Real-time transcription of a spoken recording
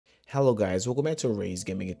Hello guys, welcome back to Ray's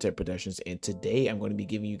Gaming and Tech Productions, and today I'm going to be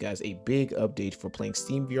giving you guys a big update for playing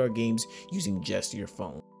SteamVR games using just your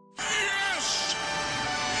phone. Yes!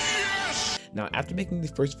 Yes! Now, after making the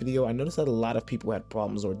first video, I noticed that a lot of people had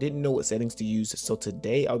problems or didn't know what settings to use, so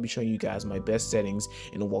today I'll be showing you guys my best settings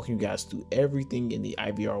and walking you guys through everything in the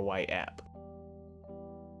IVRY app.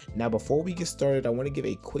 Now, before we get started, I want to give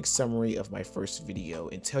a quick summary of my first video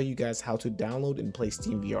and tell you guys how to download and play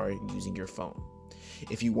SteamVR using your phone.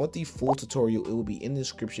 If you want the full tutorial, it will be in the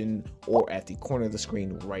description or at the corner of the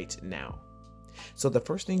screen right now. So the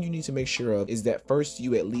first thing you need to make sure of is that first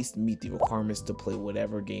you at least meet the requirements to play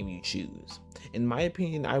whatever game you choose. In my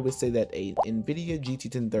opinion, I would say that a NVIDIA GT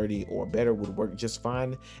 1030 or better would work just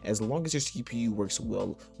fine as long as your CPU works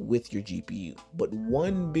well with your GPU. But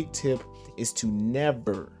one big tip is to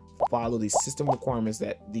never follow the system requirements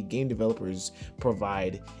that the game developers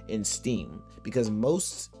provide in Steam, because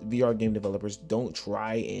most VR game developers don't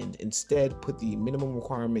try and instead put the minimum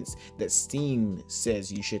requirements that Steam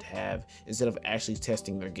says you should have instead of actually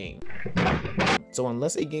testing their game. So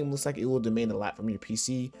unless a game looks like it will demand a lot from your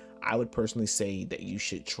PC, I would personally say that you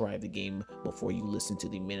should try the game before you listen to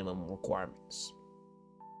the minimum requirements.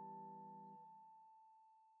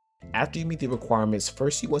 After you meet the requirements,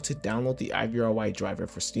 first you want to download the IVRY driver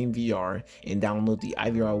for SteamVR and download the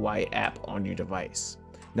IVRY app on your device.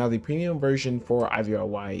 Now, the premium version for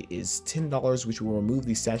IVRY is $10, which will remove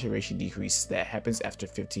the saturation decrease that happens after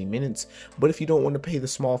 15 minutes. But if you don't want to pay the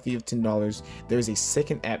small fee of $10, there is a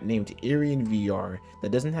second app named IVRY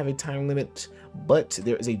that doesn't have a time limit, but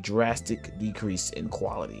there is a drastic decrease in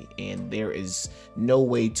quality, and there is no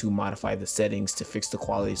way to modify the settings to fix the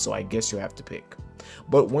quality, so I guess you'll have to pick.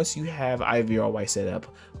 But once you have IVRY set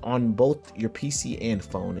up on both your PC and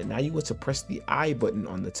phone, and now you want to press the I button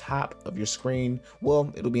on the top of your screen,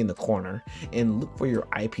 well, it'll be in the corner, and look for your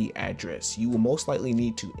IP address. You will most likely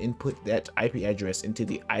need to input that IP address into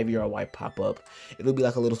the IVRY pop-up. It'll be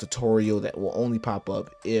like a little tutorial that will only pop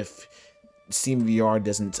up if SteamVR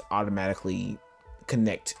doesn't automatically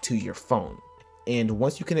connect to your phone. And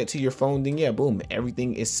once you connect to your phone, then yeah, boom,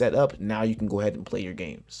 everything is set up. Now you can go ahead and play your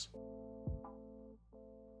games.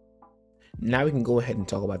 Now we can go ahead and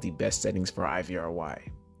talk about the best settings for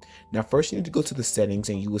IVRY. Now first you need to go to the settings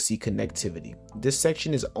and you will see connectivity. This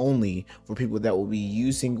section is only for people that will be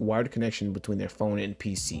using wired connection between their phone and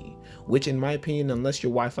PC, which in my opinion, unless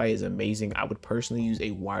your Wi-Fi is amazing, I would personally use a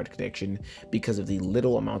wired connection because of the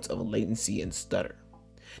little amounts of latency and stutter.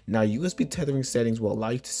 Now, USB tethering settings will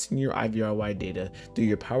allow you to send your IVRY data through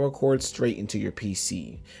your power cord straight into your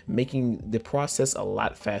PC, making the process a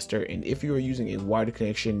lot faster. And if you are using a wired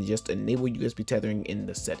connection, just enable USB tethering in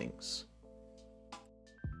the settings.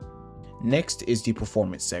 Next is the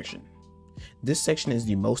performance section. This section is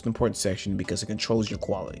the most important section because it controls your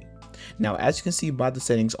quality. Now, as you can see by the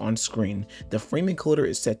settings on screen, the frame encoder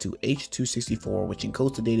is set to H.264, which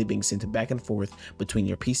encodes the data being sent back and forth between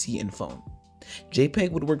your PC and phone.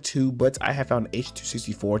 JPEG would work too, but I have found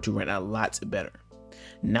H.264 to run a lot better.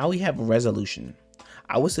 Now we have resolution.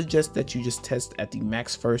 I would suggest that you just test at the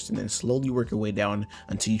max first and then slowly work your way down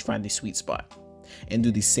until you find the sweet spot. And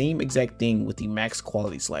do the same exact thing with the max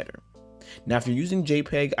quality slider. Now, if you're using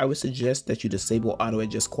JPEG, I would suggest that you disable auto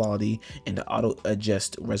adjust quality and auto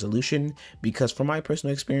adjust resolution, because from my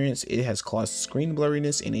personal experience, it has caused screen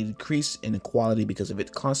blurriness and a decrease in the quality because of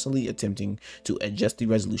it constantly attempting to adjust the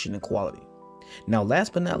resolution and quality. Now,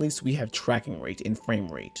 last but not least, we have tracking rate and frame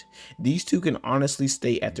rate. These two can honestly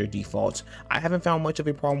stay at their default. I haven't found much of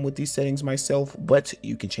a problem with these settings myself, but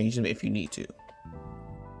you can change them if you need to.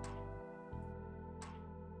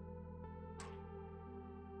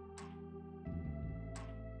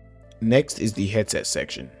 Next is the headset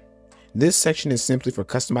section. This section is simply for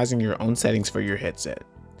customizing your own settings for your headset.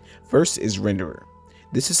 First is renderer.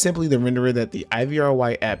 This is simply the renderer that the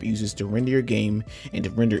IVRY app uses to render your game and to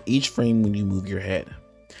render each frame when you move your head.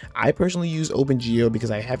 I personally use OpenGL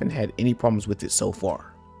because I haven't had any problems with it so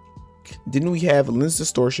far. Then we have lens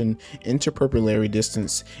distortion, interpupillary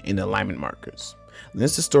distance, and alignment markers.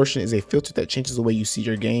 Lens distortion is a filter that changes the way you see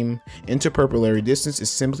your game. Interpupillary distance is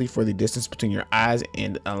simply for the distance between your eyes,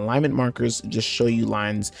 and alignment markers just show you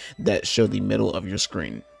lines that show the middle of your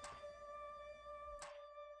screen.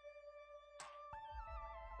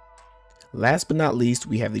 Last but not least,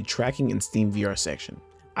 we have the tracking and SteamVR section.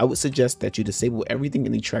 I would suggest that you disable everything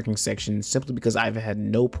in the tracking section simply because I've had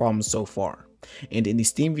no problems so far. And in the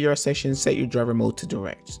SteamVR section, set your driver mode to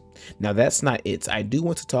direct. Now that's not it. I do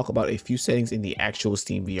want to talk about a few settings in the actual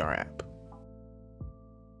SteamVR app.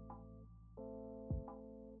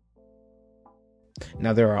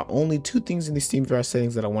 Now there are only two things in the SteamVR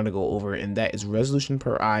settings that I want to go over, and that is resolution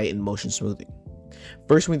per eye and motion smoothing.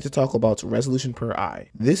 First, we need to talk about resolution per eye.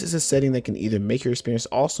 This is a setting that can either make your experience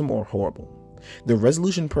awesome or horrible. The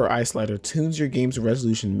resolution per eye slider tunes your game's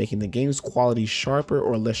resolution, making the game's quality sharper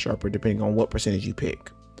or less sharper depending on what percentage you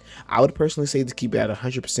pick. I would personally say to keep it at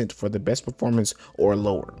 100% for the best performance or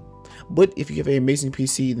lower. But if you have an amazing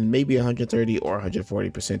PC, then maybe 130 or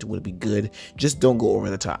 140% would be good, just don't go over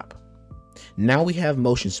the top. Now we have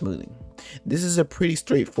motion smoothing. This is a pretty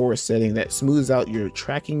straightforward setting that smooths out your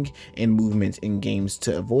tracking and movement in games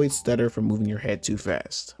to avoid stutter from moving your head too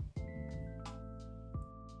fast.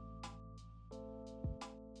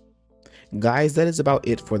 Guys, that is about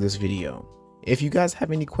it for this video. If you guys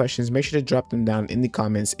have any questions, make sure to drop them down in the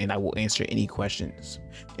comments and I will answer any questions.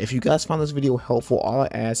 If you guys found this video helpful, all I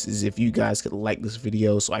ask is if you guys could like this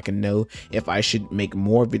video so I can know if I should make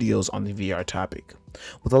more videos on the VR topic.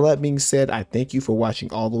 With all that being said, I thank you for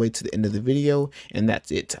watching all the way to the end of the video, and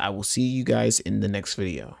that's it. I will see you guys in the next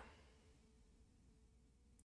video.